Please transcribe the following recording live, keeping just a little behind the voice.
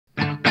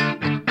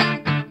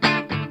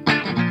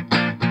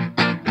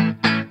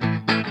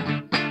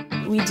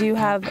do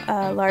have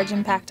a large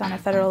impact on a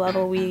federal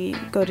level. We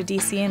go to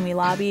DC and we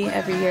lobby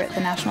every year at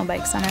the National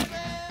Bike Summit.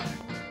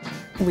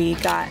 We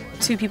got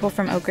 2 people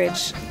from Oak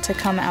Ridge to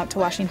come out to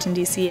Washington,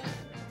 D.C.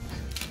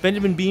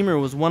 Benjamin Beamer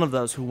was one of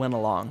those who went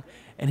along,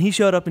 and he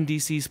showed up in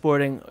D.C.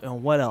 sporting,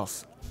 what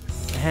else?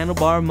 A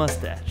handlebar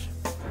mustache.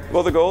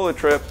 Well, the goal of the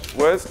trip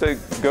was to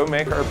go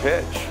make our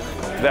pitch.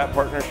 That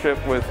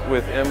partnership with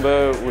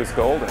IMBA was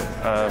golden.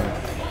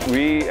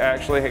 We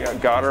actually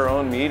got our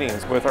own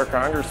meetings with our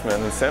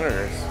congressmen and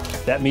senators.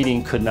 That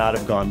meeting could not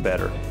have gone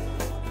better.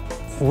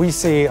 We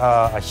see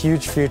a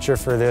huge future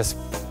for this.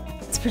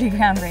 It's pretty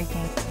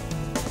groundbreaking.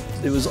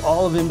 It was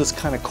all of IMBA's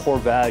kind of core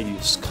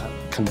values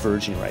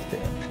converging right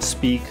there.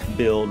 Speak,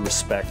 build,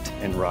 respect,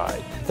 and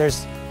ride.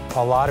 There's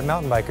a lot of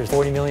mountain bikers,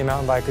 40 million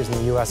mountain bikers in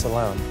the U.S.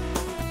 alone.